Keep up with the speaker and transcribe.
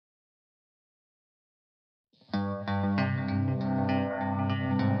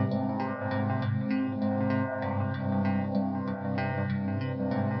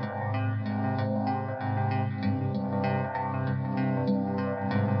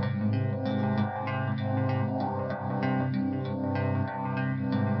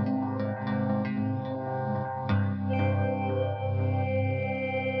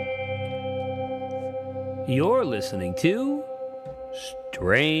You're listening to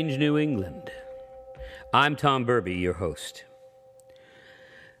Strange New England. I'm Tom Burby, your host.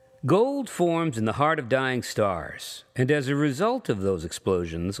 Gold forms in the heart of dying stars, and as a result of those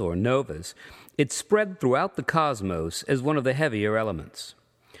explosions, or novas, it spread throughout the cosmos as one of the heavier elements.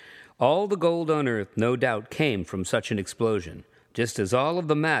 All the gold on Earth, no doubt, came from such an explosion, just as all of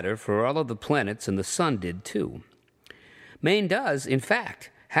the matter for all of the planets and the sun did too. Maine does, in fact,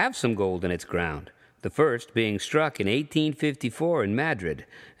 have some gold in its ground, the first being struck in 1854 in Madrid,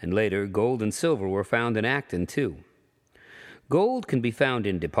 and later gold and silver were found in Acton too. Gold can be found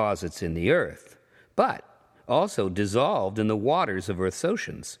in deposits in the earth, but also dissolved in the waters of Earth's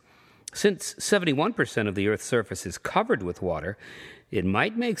oceans. Since 71% of the Earth's surface is covered with water, it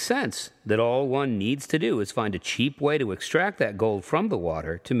might make sense that all one needs to do is find a cheap way to extract that gold from the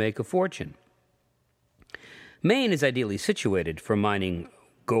water to make a fortune. Maine is ideally situated for mining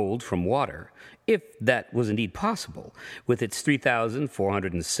gold from water, if that was indeed possible, with its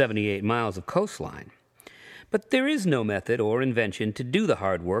 3,478 miles of coastline. But there is no method or invention to do the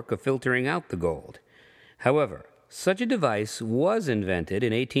hard work of filtering out the gold. However, such a device was invented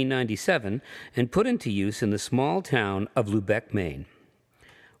in 1897 and put into use in the small town of Lubec, Maine.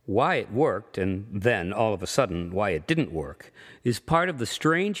 Why it worked, and then, all of a sudden, why it didn't work, is part of the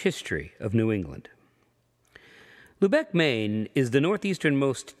strange history of New England. Lubec, Maine is the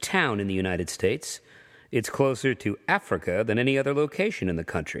northeasternmost town in the United States. It's closer to Africa than any other location in the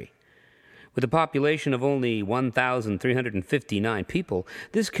country. With a population of only 1,359 people,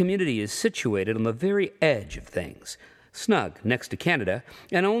 this community is situated on the very edge of things, snug next to Canada,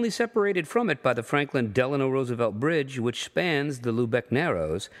 and only separated from it by the Franklin Delano Roosevelt Bridge, which spans the Lubec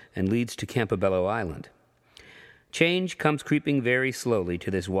Narrows and leads to Campobello Island. Change comes creeping very slowly to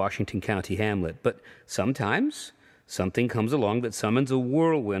this Washington County hamlet, but sometimes something comes along that summons a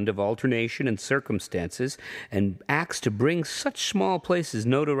whirlwind of alternation and circumstances and acts to bring such small places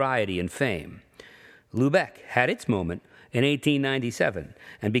notoriety and fame. Lubec had its moment in 1897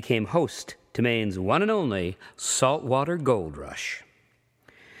 and became host to Maine's one and only Saltwater gold rush.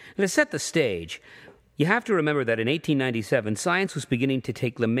 And to set the stage, you have to remember that in 1897, science was beginning to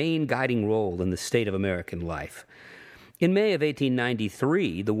take the main guiding role in the state of American life. In May of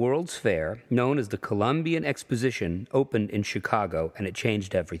 1893, the World's Fair, known as the Columbian Exposition, opened in Chicago, and it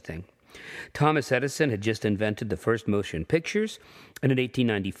changed everything. Thomas Edison had just invented the first motion pictures, and in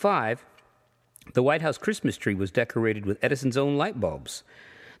 1895, the White House Christmas tree was decorated with Edison's own light bulbs.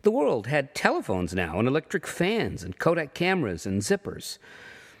 The world had telephones now, and electric fans, and Kodak cameras, and zippers.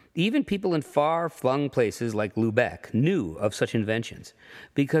 Even people in far-flung places like Lubec knew of such inventions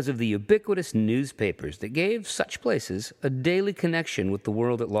because of the ubiquitous newspapers that gave such places a daily connection with the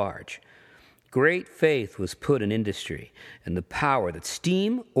world at large. Great faith was put in industry, and the power that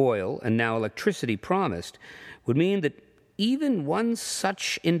steam, oil, and now electricity promised would mean that even one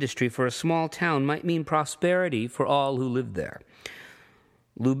such industry for a small town might mean prosperity for all who lived there.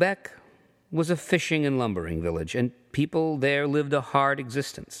 Lubec was a fishing and lumbering village, and people there lived a hard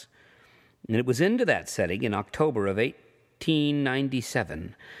existence. And it was into that setting in October of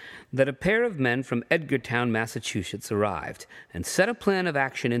 1897 that a pair of men from Edgartown, Massachusetts arrived and set a plan of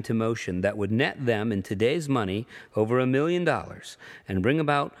action into motion that would net them in today's money over $1 million and bring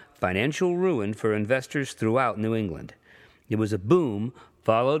about financial ruin for investors throughout New England. It was a boom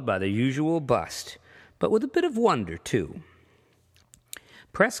followed by the usual bust, but with a bit of wonder too.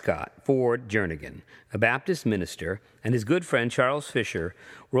 Prescott Ford Jernigan, a Baptist minister, and his good friend Charles Fisher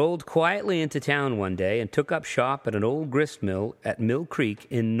rolled quietly into town one day and took up shop at an old grist mill at Mill Creek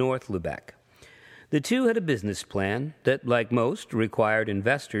in North Lubec. The two had a business plan that, like most, required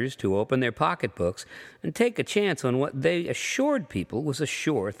investors to open their pocketbooks and take a chance on what they assured people was a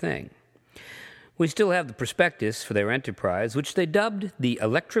sure thing. We still have the prospectus for their enterprise, which they dubbed the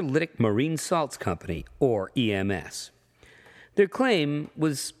Electrolytic Marine Salts Company, or EMS. Their claim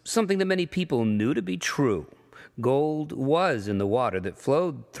was something that many people knew to be true. Gold was in the water that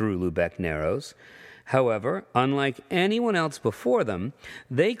flowed through Lubec Narrows. However, unlike anyone else before them,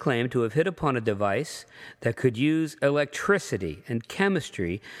 they claimed to have hit upon a device that could use electricity and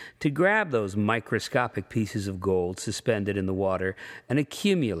chemistry to grab those microscopic pieces of gold suspended in the water and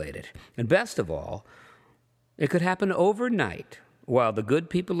accumulate it. And best of all, it could happen overnight while the good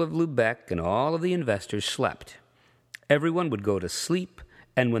people of Lubec and all of the investors slept. Everyone would go to sleep,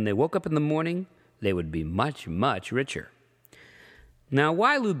 and when they woke up in the morning, they would be much, much richer. Now,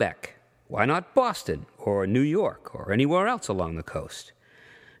 why Lubec? Why not Boston or New York or anywhere else along the coast?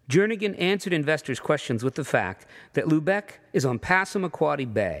 Jernigan answered investors' questions with the fact that Lubec is on Passamaquoddy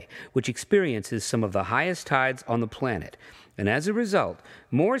Bay, which experiences some of the highest tides on the planet, and as a result,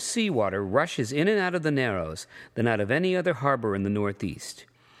 more seawater rushes in and out of the Narrows than out of any other harbor in the Northeast.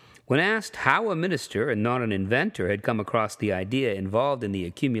 When asked how a minister and not an inventor had come across the idea involved in the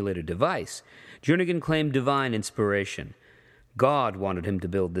accumulator device, Jernigan claimed divine inspiration. God wanted him to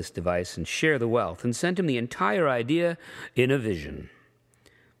build this device and share the wealth, and sent him the entire idea in a vision.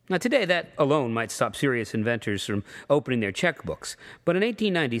 Now, today, that alone might stop serious inventors from opening their checkbooks, but in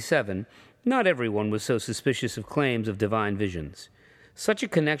 1897, not everyone was so suspicious of claims of divine visions. Such a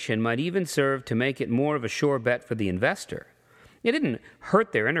connection might even serve to make it more of a sure bet for the investor. It didn't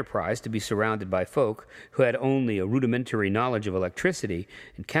hurt their enterprise to be surrounded by folk who had only a rudimentary knowledge of electricity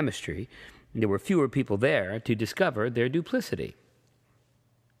and chemistry. There were fewer people there to discover their duplicity.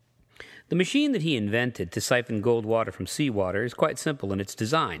 The machine that he invented to siphon gold water from seawater is quite simple in its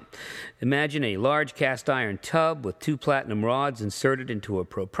design. Imagine a large cast iron tub with 2 platinum rods inserted into a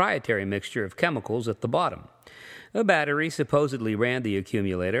proprietary mixture of chemicals at the bottom. A battery supposedly ran the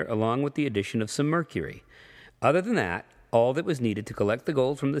accumulator along with the addition of some mercury. Other than that, all that was needed to collect the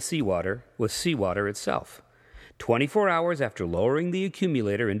gold from the seawater was seawater itself. 24 hours after lowering the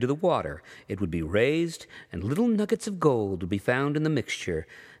accumulator into the water, it would be raised, and little nuggets of gold would be found in the mixture.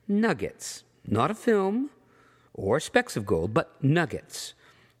 Nuggets, not a film or specks of gold, but nuggets.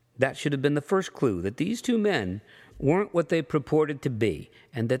 That should have been the first clue that these 2 men weren't what they purported to be,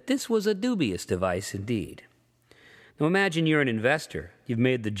 and that this was a dubious device indeed. Now imagine you're an investor. You've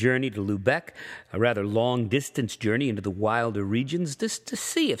made the journey to Lubec, a rather long-distance journey into the wilder regions, just to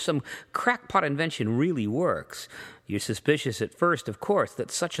see if some crackpot invention really works. You're suspicious at first, of course,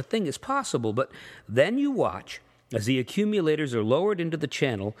 that such a thing is possible, but then you watch as the accumulators are lowered into the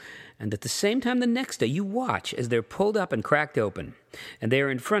channel, and at the same time the next day you watch as they're pulled up and cracked open, and there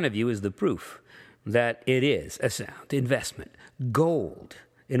in front of you is the proof that it is a sound investment, gold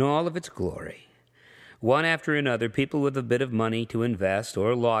in all of its glory. One after another, people with a bit of money to invest, or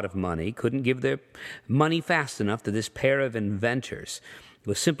a lot of money, couldn't give their money fast enough to this pair of inventors. It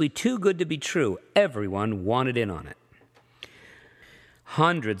was simply too good to be true. Everyone wanted in on it.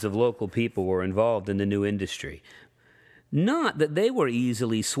 Hundreds of local people were involved in the new industry. Not that they were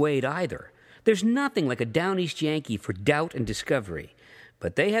easily swayed either. There's nothing like a Down East Yankee for doubt and discovery.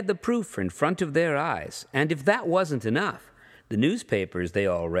 But they had the proof in front of their eyes, and if that wasn't enough, the newspapers they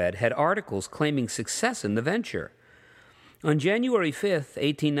all read had articles claiming success in the venture. On January 5th,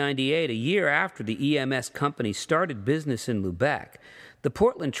 1898, a year after the EMS company started business in Lubec, the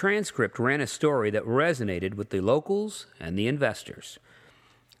Portland Transcript ran a story that resonated with the locals and the investors.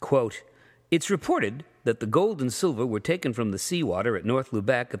 Quote, "It's reported that the gold and silver were taken from the seawater at North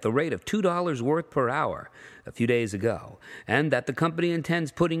Lubec at the rate of $2 worth per hour a few days ago, and that the company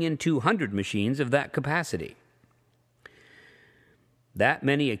intends putting in 200 machines of that capacity." That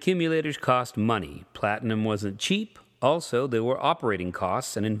many accumulators cost money. Platinum wasn't cheap. Also, there were operating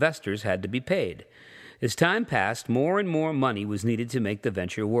costs, and investors had to be paid. As time passed, more and more money was needed to make the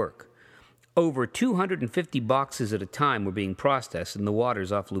venture work. Over 250 boxes at a time were being processed in the waters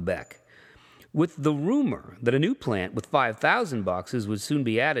off Lubec. With the rumor that a new plant with 5,000 boxes would soon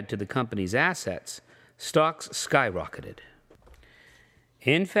be added to the company's assets, stocks skyrocketed.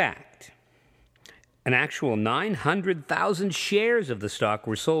 In fact, an actual 900,000 shares of the stock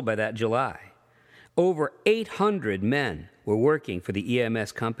were sold by that July. Over 800 men were working for the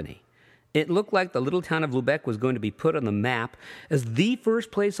EMS company. It looked like the little town of Lubec was going to be put on the map as the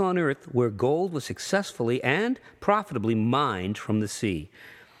first place on earth where gold was successfully and profitably mined from the sea.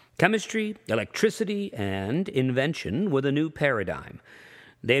 Chemistry, electricity, and invention were the new paradigm.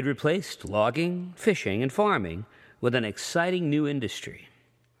 They had replaced logging, fishing, and farming with an exciting new industry.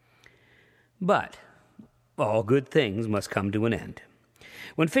 But all good things must come to an end.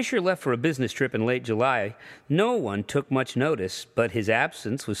 When Fisher left for a business trip in late July, no one took much notice, but his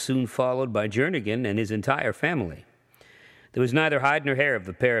absence was soon followed by Jernigan and his entire family. There was neither hide nor hair of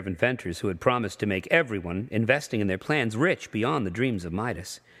the pair of inventors who had promised to make everyone investing in their plans rich beyond the dreams of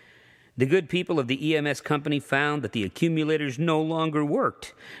Midas. The good people of the EMS company found that the accumulators no longer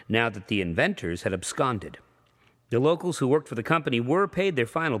worked, now that the inventors had absconded. The locals who worked for the company were paid their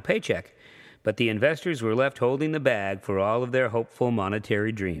final paycheck, but the investors were left holding the bag for all of their hopeful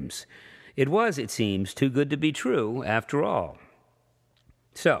monetary dreams. It was, it seems, too good to be true after all.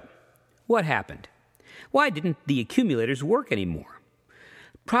 So, what happened? Why didn't the accumulators work anymore?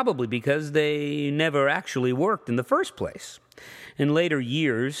 Probably because they never actually worked in the first place. In later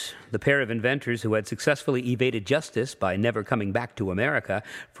years, the pair of inventors who had successfully evaded justice by never coming back to America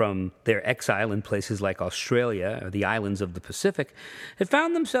from their exile in places like Australia or the islands of the Pacific had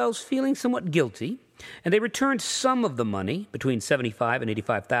found themselves feeling somewhat guilty, and they returned some of the money, between $75,000 and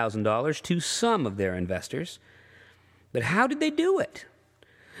 $85,000, to some of their investors. But how did they do it?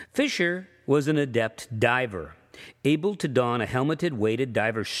 Fisher was an adept diver, able to don a helmeted, weighted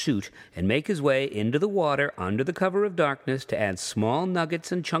diver's suit and make his way into the water under the cover of darkness to add small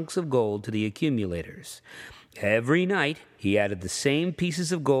nuggets and chunks of gold to the accumulators. Every night, he added the same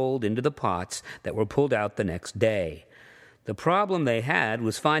pieces of gold into the pots that were pulled out the next day. The problem they had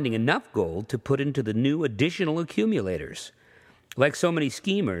was finding enough gold to put into the new additional accumulators. Like so many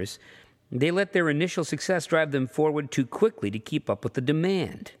schemers, they let their initial success drive them forward too quickly to keep up with the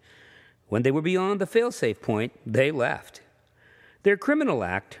demand. When they were beyond the fail-safe point, they left. Their criminal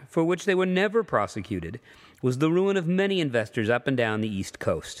act, for which they were never prosecuted, was the ruin of many investors up and down the East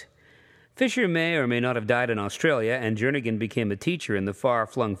Coast. Fisher may or may not have died in Australia, and Jernigan became a teacher in the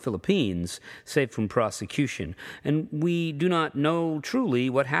far-flung Philippines, safe from prosecution, and we do not know truly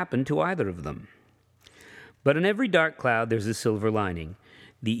what happened to either of them. But in every dark cloud there's a silver lining.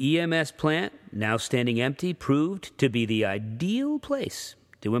 The EMS plant, now standing empty, proved to be the ideal place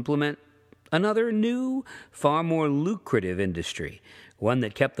to implement another new, far more lucrative industry, one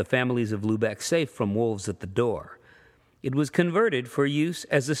that kept the families of Lubec safe from wolves at the door. It was converted for use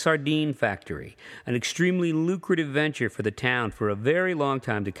as a sardine factory, an extremely lucrative venture for the town for a very long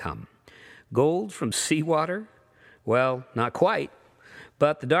time to come. Gold from seawater? Well, not quite.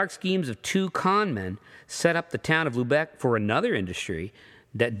 But the dark schemes of two con men set up the town of Lubec for another industry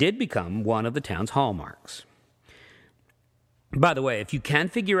that did become one of the town's hallmarks. By the way, if you can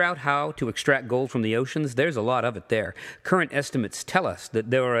figure out how to extract gold from the oceans, there's a lot of it there. Current estimates tell us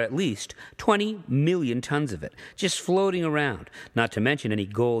that there are at least 20 million tons of it, just floating around, not to mention any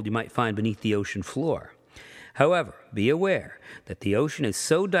gold you might find beneath the ocean floor. However, be aware that the ocean is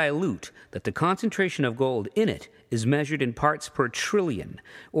so dilute that the concentration of gold in it is measured in parts per trillion,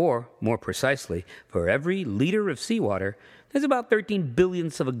 or, more precisely, for every liter of seawater, there's about 13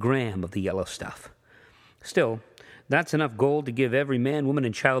 billionths of a gram of the yellow stuff. Still, that's enough gold to give every man, woman,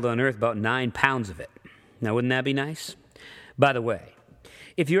 and child on Earth about 9 pounds of it. Now, wouldn't that be nice? By the way,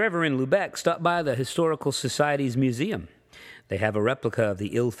 if you're ever in Lubec, stop by the Historical Society's museum. They have a replica of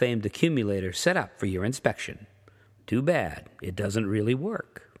the ill-famed accumulator set up for your inspection. Too bad it doesn't really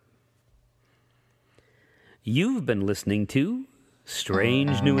work. You've been listening to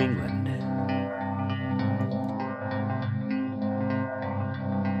Strange New England.